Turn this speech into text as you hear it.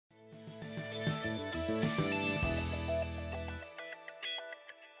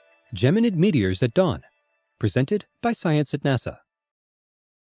Geminid meteors at dawn, presented by Science at NASA.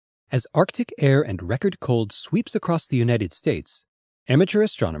 As Arctic air and record cold sweeps across the United States, amateur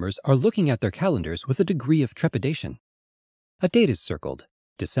astronomers are looking at their calendars with a degree of trepidation. A date is circled,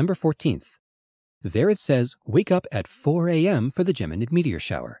 December 14th. There it says, wake up at 4 a.m. for the Geminid meteor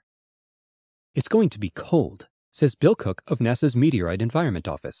shower. It's going to be cold, says Bill Cook of NASA's Meteorite Environment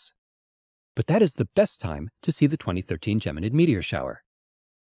Office. But that is the best time to see the 2013 Geminid meteor shower.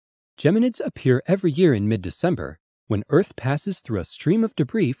 Geminids appear every year in mid-December when Earth passes through a stream of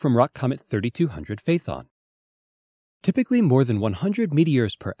debris from rock comet 3200 Phaethon. Typically more than 100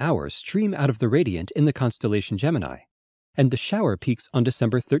 meteors per hour stream out of the radiant in the constellation Gemini, and the shower peaks on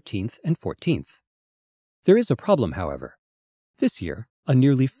December 13th and 14th. There is a problem, however. This year, a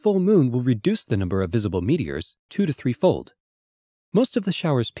nearly full moon will reduce the number of visible meteors 2 to 3-fold. Most of the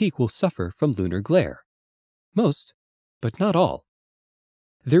shower's peak will suffer from lunar glare. Most, but not all.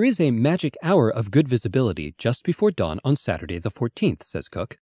 There is a magic hour of good visibility just before dawn on Saturday the 14th, says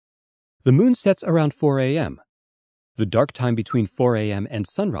Cook. The moon sets around 4 a.m. The dark time between 4 a.m. and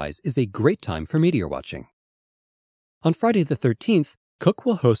sunrise is a great time for meteor watching. On Friday the 13th, Cook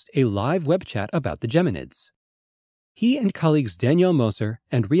will host a live web chat about the Geminids. He and colleagues Danielle Moser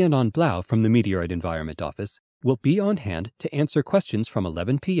and Rhiannon Blau from the Meteorite Environment Office will be on hand to answer questions from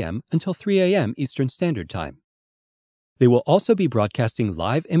 11 p.m. until 3 a.m. Eastern Standard Time. They will also be broadcasting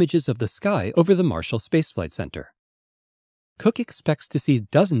live images of the sky over the Marshall Space Flight Center. Cook expects to see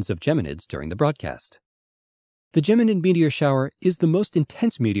dozens of Geminids during the broadcast. The Geminid meteor shower is the most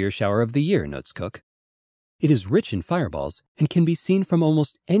intense meteor shower of the year, notes Cook. It is rich in fireballs and can be seen from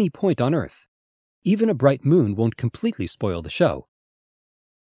almost any point on Earth. Even a bright moon won't completely spoil the show.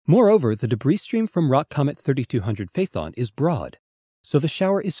 Moreover, the debris stream from rock comet 3200 Phaethon is broad, so the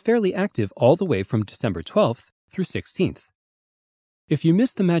shower is fairly active all the way from December 12th through 16th. If you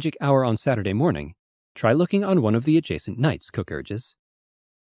miss the magic hour on Saturday morning, try looking on one of the adjacent nights, Cook urges.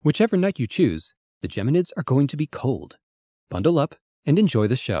 Whichever night you choose, the Geminids are going to be cold. Bundle up and enjoy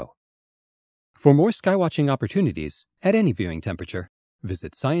the show. For more skywatching opportunities at any viewing temperature,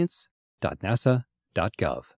 visit science.nasa.gov.